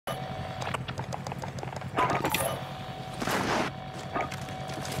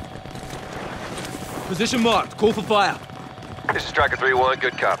Position marked. Call for fire. This is Striker 3-1.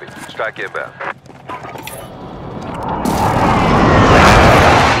 Good copy. Strike inbound.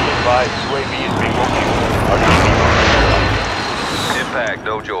 Advised, UAV is being reviewed. Impact,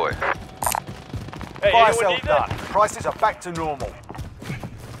 no joy. Hey, Fire anyone sale need done. that? Prices are back to normal.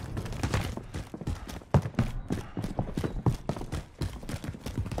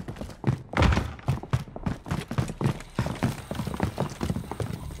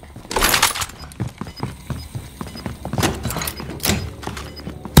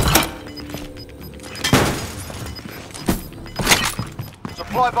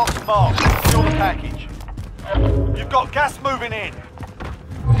 Supply box marked. Secure the package. You've got gas moving in.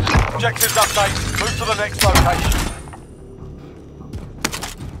 Objectives updated. Move to the next location.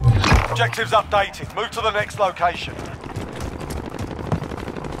 Objectives updated. Move to the next location.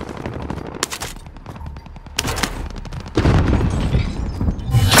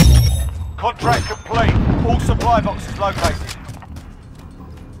 Contract complete. All supply boxes located.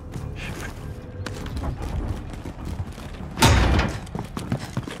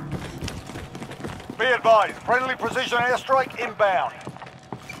 Be advised, friendly precision airstrike inbound.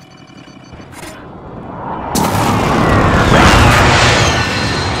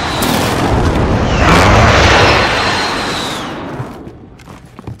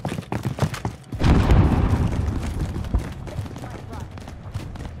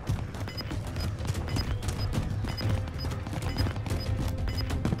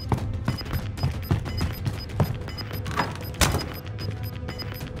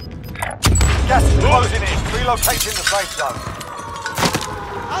 Gas is closing in. Relocating the safe zone.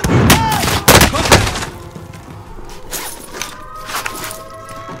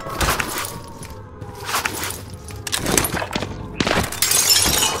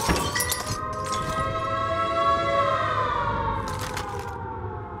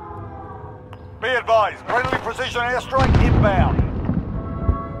 Be advised, friendly precision airstrike inbound.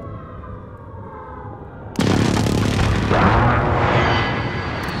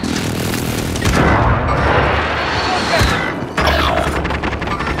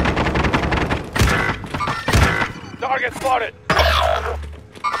 Target spotted!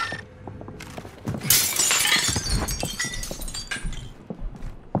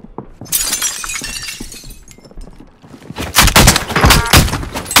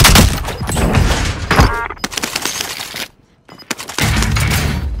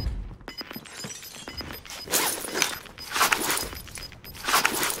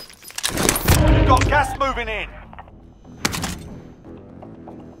 You've got gas moving in.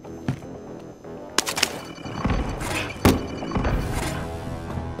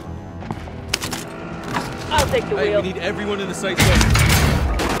 I'll take the Hey, wheel. we need everyone in the safe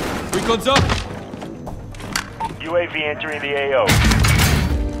zone. Recon's up. UAV entering the AO.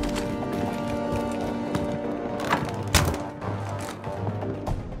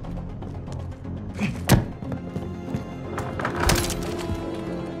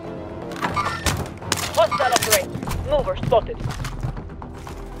 Hostile operator. Mover spotted.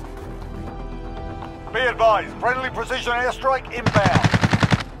 Be advised, friendly precision airstrike inbound.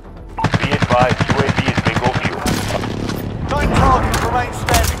 Be advised, UAV is being reviewed. 9 targets remain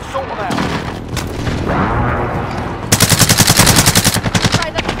standing. Sort them out. Try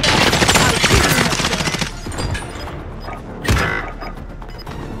that again. I'll shoot you next time.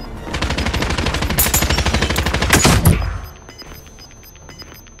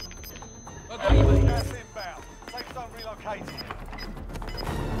 Gas inbound. Safe zone relocated.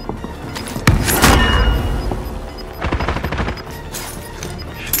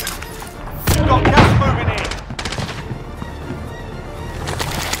 You've got gas moving in.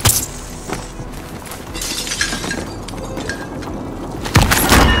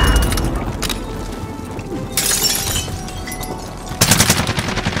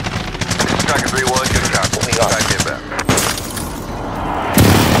 Striker 3-1. Good copy. Strike inbound.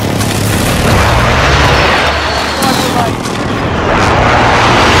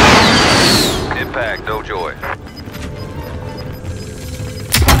 Impact, no joy.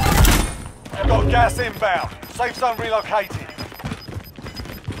 You've got gas inbound. Safe zone relocated.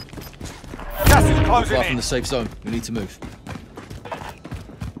 Gas is closing Far from in. the safe zone. We need to move.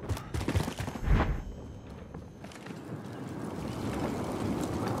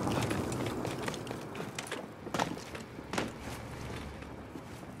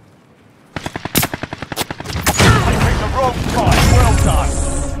 They picked the wrong spot.